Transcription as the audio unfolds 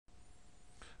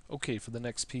Okay, for the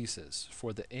next pieces,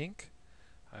 for the ink,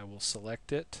 I will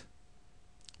select it.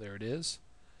 There it is.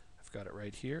 I've got it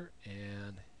right here,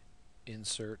 and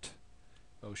insert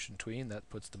motion tween. That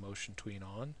puts the motion tween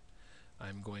on.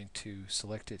 I'm going to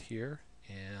select it here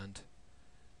and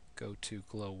go to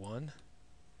glow 1.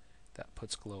 That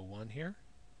puts glow 1 here.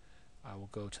 I will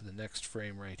go to the next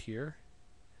frame right here,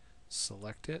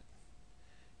 select it,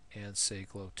 and say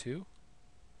glow 2,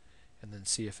 and then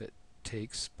see if it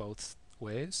takes both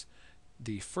ways.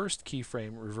 The first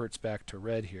keyframe reverts back to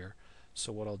red here,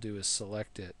 so what I'll do is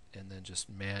select it and then just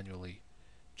manually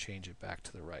change it back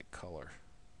to the right color.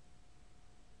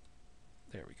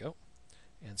 There we go.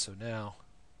 And so now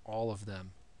all of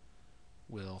them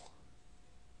will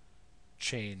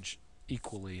change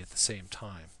equally at the same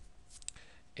time.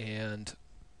 And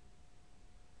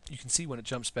you can see when it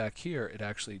jumps back here, it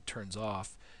actually turns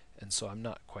off, and so I'm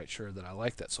not quite sure that I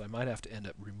like that. So I might have to end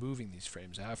up removing these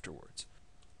frames afterwards.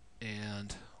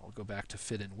 And I'll go back to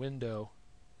fit in window,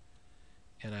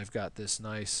 and I've got this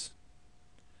nice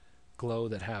glow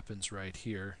that happens right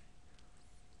here,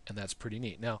 and that's pretty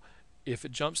neat. Now, if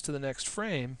it jumps to the next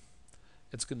frame,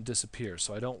 it's going to disappear,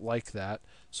 so I don't like that.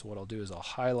 So what I'll do is I'll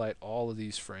highlight all of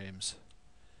these frames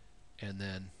and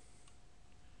then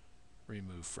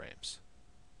remove frames.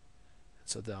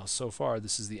 So now, so far,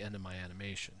 this is the end of my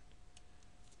animation.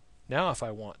 Now if I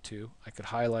want to, I could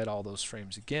highlight all those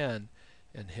frames again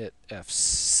and hit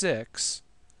F6,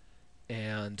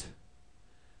 and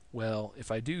well, if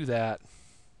I do that,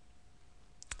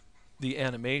 the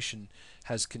animation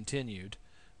has continued,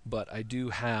 but I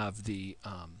do have the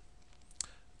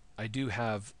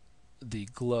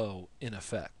glow in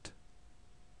effect.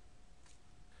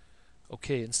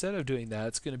 Okay, instead of doing that,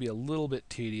 it's going to be a little bit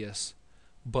tedious,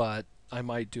 but I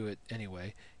might do it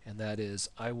anyway, and that is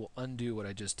I will undo what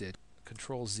I just did.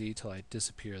 Control Z till I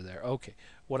disappear there. Okay,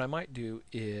 what I might do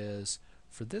is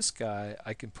for this guy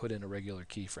I can put in a regular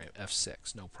keyframe,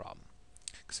 F6, no problem,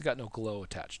 because it got no glow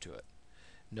attached to it,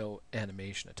 no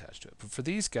animation attached to it. But for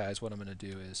these guys, what I'm going to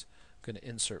do is I'm going to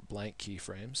insert blank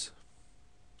keyframes.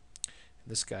 And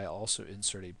this guy also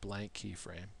insert a blank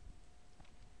keyframe.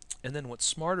 And then what's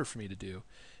smarter for me to do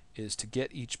is to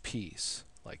get each piece,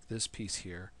 like this piece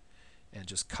here, and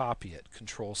just copy it,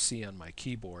 Control C on my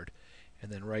keyboard,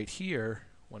 and then right here,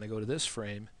 when I go to this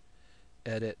frame,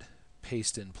 edit,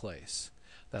 paste in place.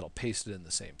 That'll paste it in the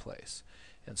same place.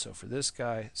 And so for this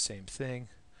guy, same thing.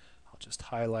 I'll just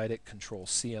highlight it, Control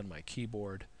C on my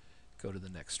keyboard, go to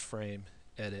the next frame,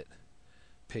 edit,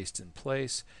 paste in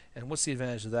place. And what's the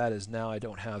advantage of that is now I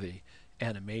don't have a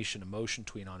animation, a motion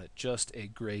tween on it, just a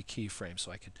gray keyframe,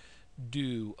 so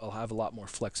I'll have a lot more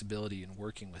flexibility in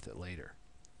working with it later.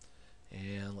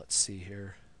 And let's see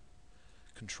here,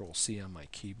 Control C on my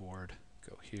keyboard,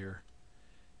 go here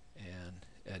and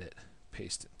edit,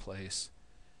 paste in place,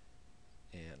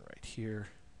 and right here,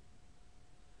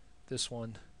 this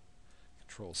one,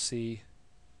 Control C,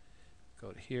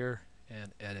 go to here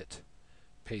and edit,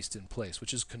 paste in place,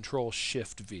 which is Control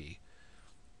Shift V.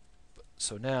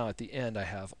 So now at the end I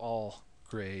have all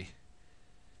gray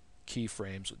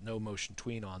keyframes with no motion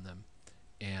tween on them,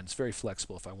 and it's very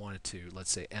flexible. If I wanted to,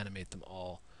 let's say, animate them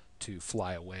all to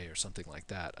fly away or something like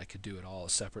that, I could do it all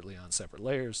separately on separate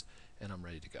layers, and I'm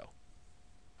ready to go.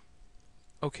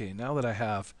 Okay, now that I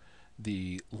have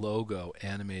the logo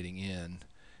animating in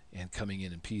and coming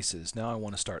in pieces, now I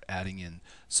want to start adding in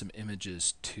some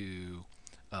images to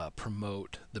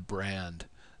promote the brand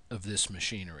of this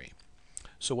machinery.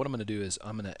 So what I'm going to do is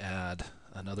I'm going to add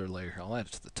another layer here. I'll add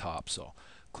it to the top. So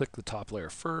click the top layer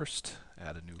first,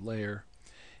 add a new layer,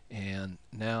 and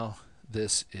now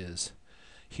this is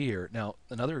here. Now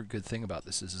another good thing about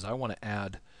this is I want to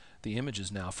add the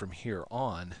images now from here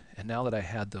on, and now that I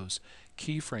had those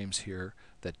keyframes here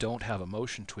that don't have a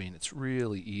motion tween, it's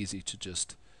really easy to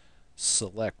just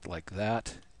select like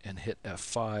that and hit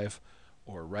F5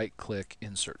 or right click,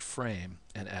 insert frame,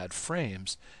 and add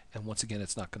frames, and once again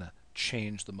it's not going to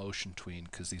change the motion tween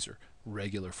because these are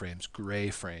regular frames, gray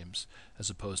frames, as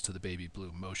opposed to the baby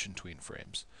blue motion tween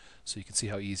frames. So you can see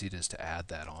how easy it is to add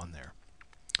that on there.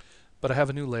 But I have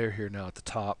a new layer here now at the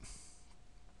top,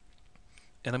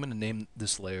 and I'm going to name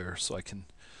this layer so I can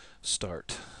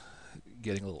start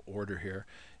getting a little order here,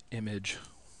 image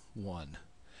 1.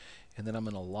 And then I'm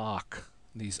going to lock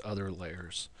these other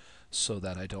layers so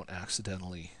that I don't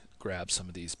accidentally grab some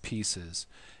of these pieces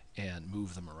and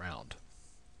move them around.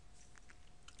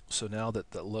 So now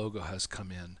that the logo has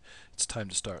come in, it's time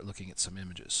to start looking at some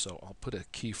images. So I'll put a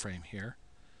keyframe here,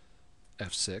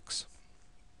 F6,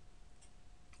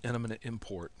 and I'm going to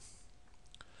import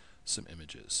some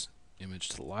images. Image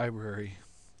to the library,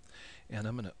 and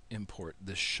I'm going to import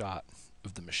this shot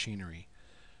of the machinery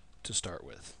to start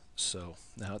with. So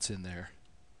now it's in there.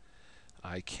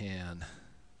 I can,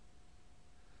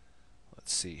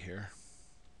 let's see here,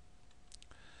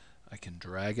 I can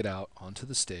drag it out onto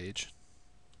the stage,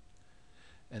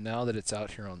 and now that it's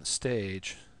out here on the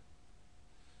stage,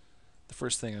 the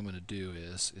first thing I'm going to do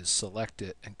is select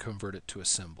it and convert it to a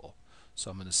symbol. So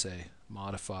I'm going to say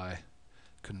modify,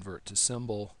 convert to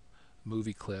symbol,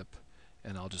 movie clip,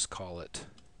 and I'll just call it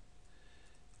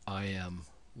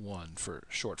IM1 for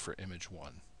short for image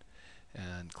 1,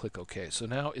 and click OK. So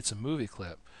now it's a movie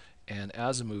clip, and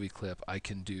as a movie clip I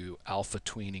can do alpha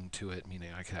tweening to it,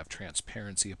 meaning I can have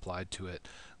transparency applied to it,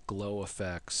 glow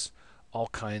effects, all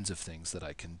kinds of things that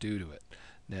I can do to it.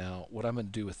 Now what I'm going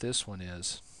to do with this one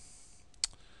is,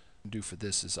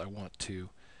 I want to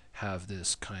have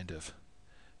this kind of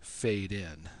fade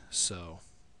in. So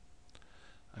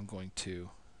I'm going to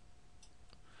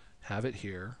have it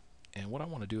here, and what I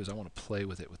want to do is I want to play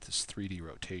with it with this 3D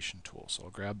rotation tool. So I'll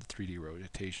grab the 3D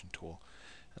rotation tool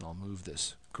and I'll move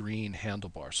this green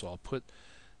handlebar. So I'll put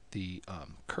the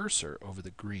cursor over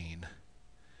the green,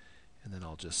 and then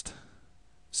I'll just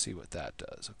see what that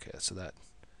does. Okay, so that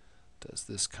does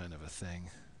this kind of a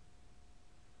thing.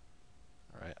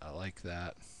 Alright, I like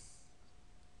that.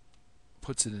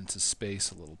 Puts it into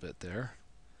space a little bit there.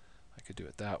 I could do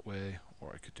it that way,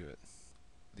 or I could do it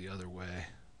the other way,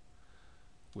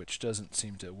 which doesn't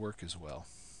seem to work as well.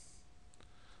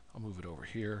 I'll move it over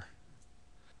here.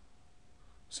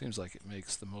 Seems like it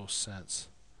makes the most sense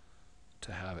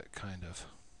to have it kind of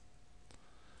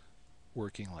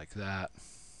working like that.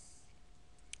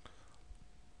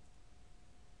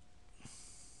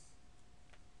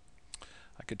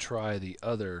 I could try the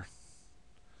other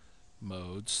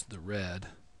modes. The red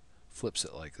flips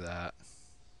it like that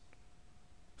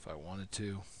if I wanted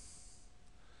to.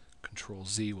 Control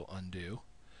Z will undo.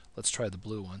 Let's try the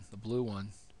blue one. The blue one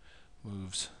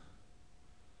moves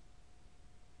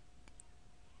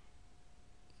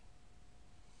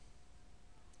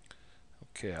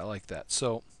okay, I like that.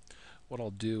 So what I'll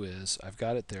do is I've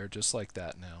got it there just like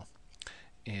that now,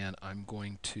 and I'm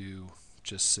going to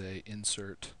just say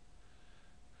insert,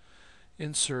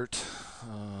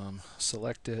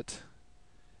 select it,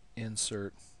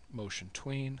 insert motion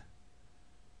tween.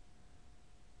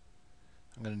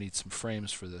 I'm going to need some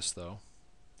frames for this though,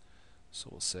 so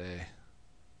we'll say,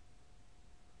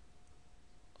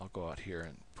 I'll go out here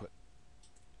and put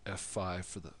F5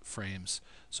 for the frames.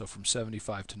 So from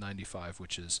 75 to 95,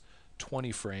 which is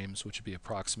 20 frames, which would be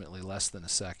approximately less than a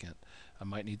second. I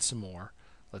might need some more.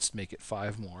 Let's make it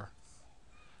 5 more.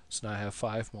 So now I have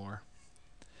 5 more.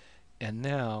 And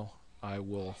now I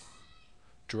will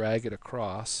drag it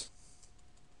across,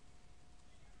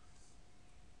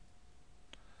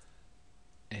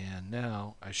 and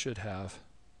now I should have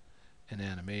an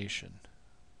animation,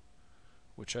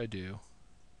 which I do.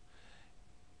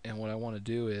 And what I want to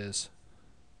do is,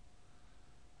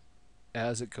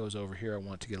 as it goes over here, I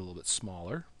want it to get a little bit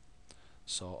smaller.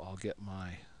 So I'll get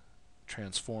my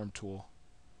transform tool,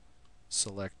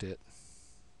 select it,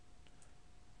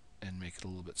 and make it a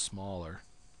little bit smaller.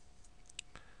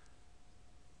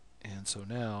 And so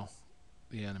now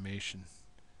the animation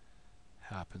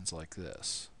happens like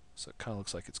this. So it kind of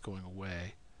looks like it's going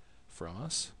away from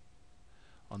us.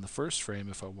 On the first frame,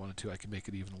 if I wanted to, I could make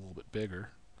it even a little bit bigger,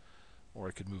 or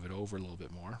I could move it over a little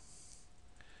bit more.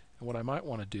 And what I might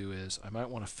want to do is I might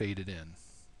want to fade it in.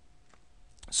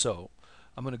 So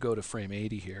I'm going to go to frame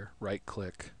 80 here, right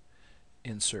click,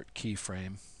 insert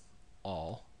keyframe,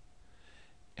 all,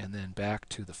 and then back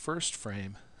to the first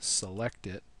frame, select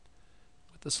it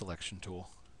with the selection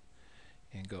tool,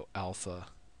 and go alpha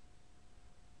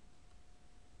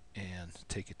and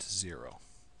take it to 0.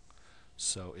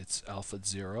 So it's alpha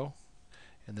 0,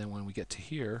 and then when we get to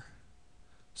here,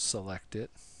 select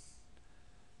it,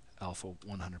 alpha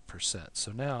 100%.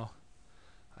 So now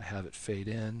I have it fade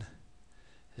in,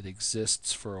 it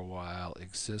exists for a while,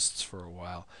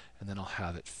 and then I'll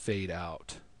have it fade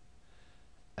out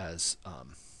as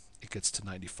it gets to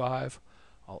 95.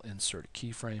 I'll insert a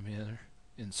keyframe here,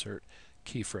 insert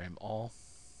keyframe all,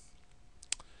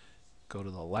 go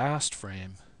to the last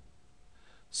frame,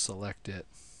 select it,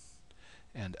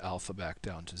 and alpha back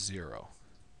down to 0.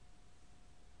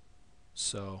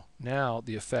 So now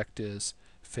the effect is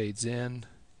fades in,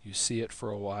 you see it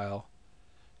for a while,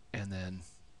 and then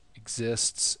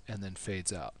exists, and then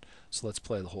fades out. So let's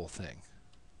play the whole thing.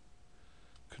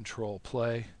 Control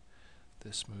play,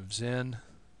 this moves in,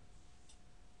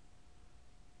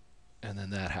 and then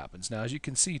that happens. Now as you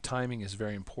can see, timing is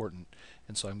very important,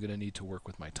 and so I'm going to need to work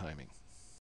with my timing.